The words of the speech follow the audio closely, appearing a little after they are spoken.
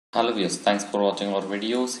Hello viewers, thanks for watching our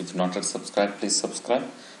videos. If not yet subscribed, please subscribe.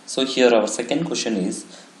 So here our second question is,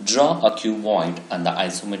 draw a cuboid on the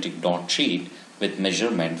isometric dot sheet with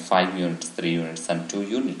measurement 5 units, 3 units and 2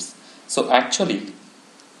 units. So actually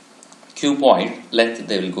cuboid length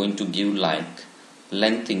they will going to give like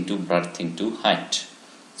length into breadth into height.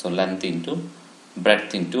 So length into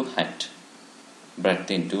breadth into height.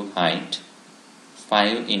 Breadth into height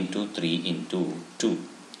 5 into 3 into 2.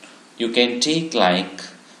 You can take like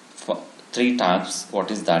three types. What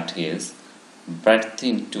is that is breadth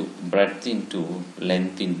into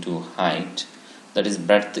length into height. That is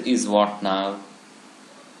breadth is what now?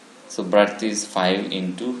 So breadth is 5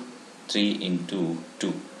 into 3 into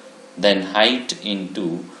 2. Then height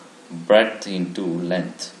into breadth into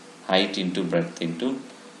length. Height into breadth into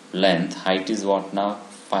length. Height is what now?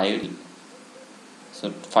 5.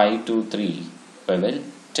 So 5 to 3 we will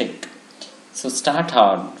take. So start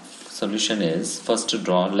hard. Solution is first to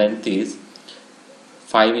draw length is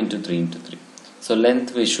 5 into 3 into 3. So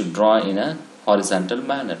length we should draw in a horizontal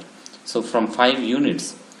manner. So from 5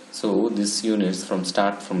 units, so this units from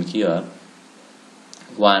start from here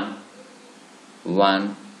 1,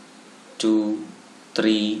 1, 2,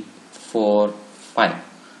 3, 4, 5.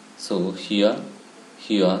 So here,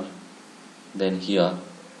 then here.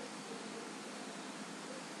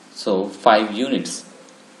 So 5 units.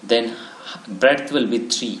 Then breadth will be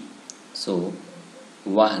 3. So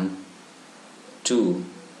 1, 2,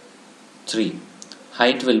 3.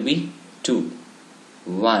 Height will be 2.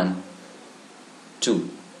 1, 2.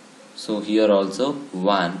 So here also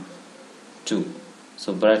 1, 2.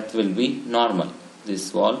 So breadth will be normal.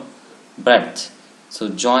 This wall breadth. So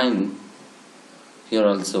join here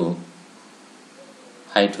also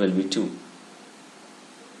height will be 2.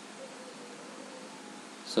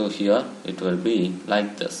 So here it will be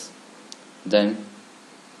like this. Then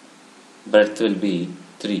breadth will be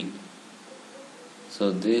 3.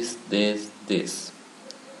 So this.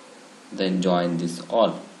 Then join this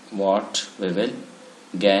all. What we will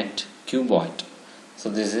get? Cuboid. So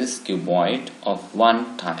this is cuboid of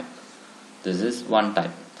one type. This is one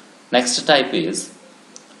type. Next type is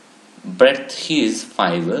breadth is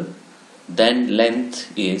 5, then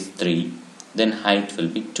length is 3, then height will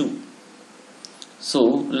be 2. So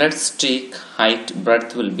let's take height.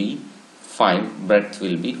 Breadth will be 5, breadth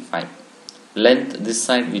will be 5. Length, this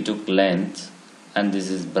side we took length and this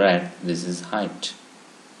is breadth, this is height.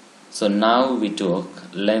 So now we took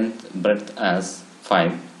length, breadth as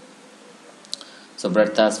 5. So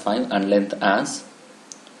breadth as 5 and length as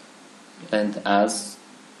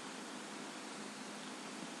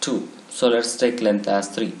 2. So let's take length as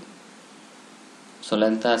 3. So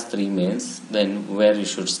length as 3 means then where you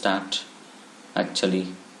should start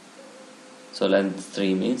actually. So length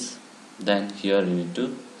 3 means then here you need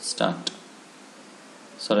to start.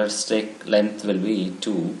 So let's take length will be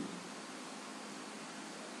 2.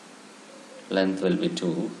 Length will be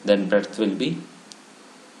 2. Then breadth will be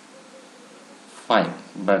 5.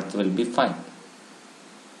 Breadth will be 5.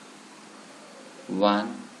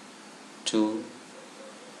 1, 2,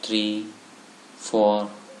 3, 4,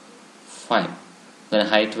 5. Then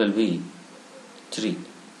height will be 3.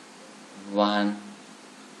 1,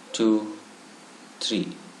 2, 3.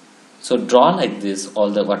 So draw like this all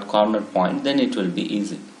the what corner point, then it will be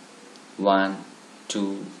easy. 1,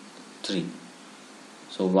 2, 3.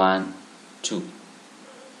 So 1, 2.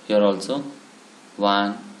 Here also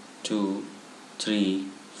 1, 2, 3,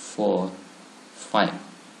 4, 5.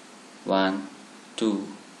 1, 2,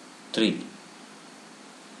 3.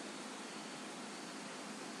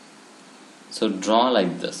 So draw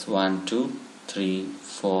like this. 1, 2, 3,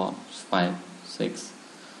 4, 5, 6.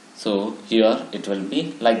 So here it will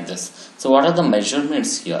be like this. So what are the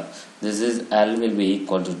measurements here? This is L will be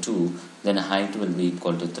equal to 2, then height will be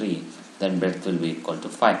equal to 3, then breadth will be equal to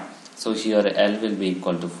 5. So here L will be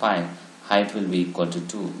equal to 5, height will be equal to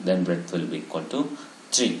 2, then breadth will be equal to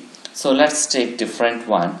 3. So let's take different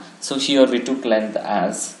one. So here we took length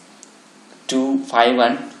as 2, 5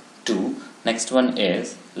 and 2. Next one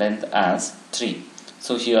is length as 3.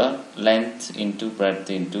 So here length into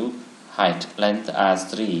breadth into height. Length as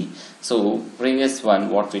 3. So previous one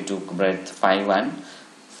what we took breadth 5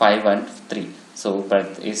 and 3. So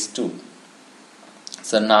breadth is 2.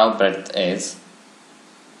 So now breadth is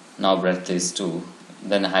 2.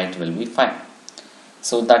 Then height will be 5.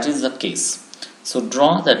 So that is the case. So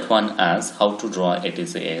draw that one as how to draw it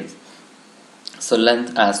is as. So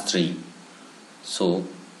length as 3. So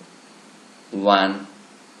 1,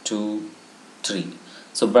 2, 3.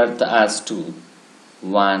 So breadth as 2.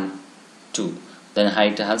 1, 2. Then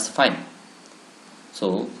height has 5.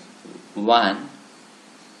 So 1,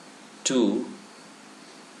 2,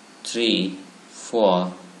 3,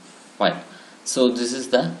 4, 5. So this is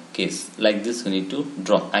the case. Like this we need to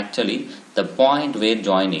draw. Actually the point where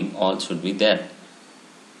joining all should be there.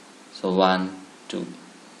 So 1, 2.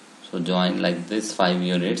 So join like this 5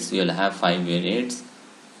 units. You will have 5 units.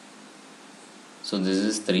 So this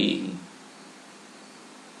is 3.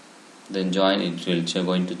 Then join it will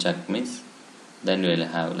going to check miss. Then we will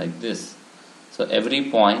have like this. So every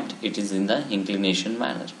point it is in the inclination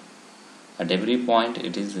manner. At every point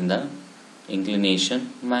it is in the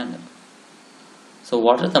inclination manner. So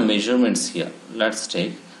what are the measurements here? Let's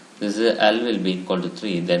take this is L will be equal to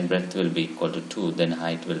 3, then breadth will be equal to 2, then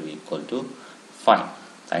height will be equal to 5.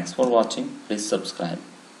 Thanks for watching. Please subscribe.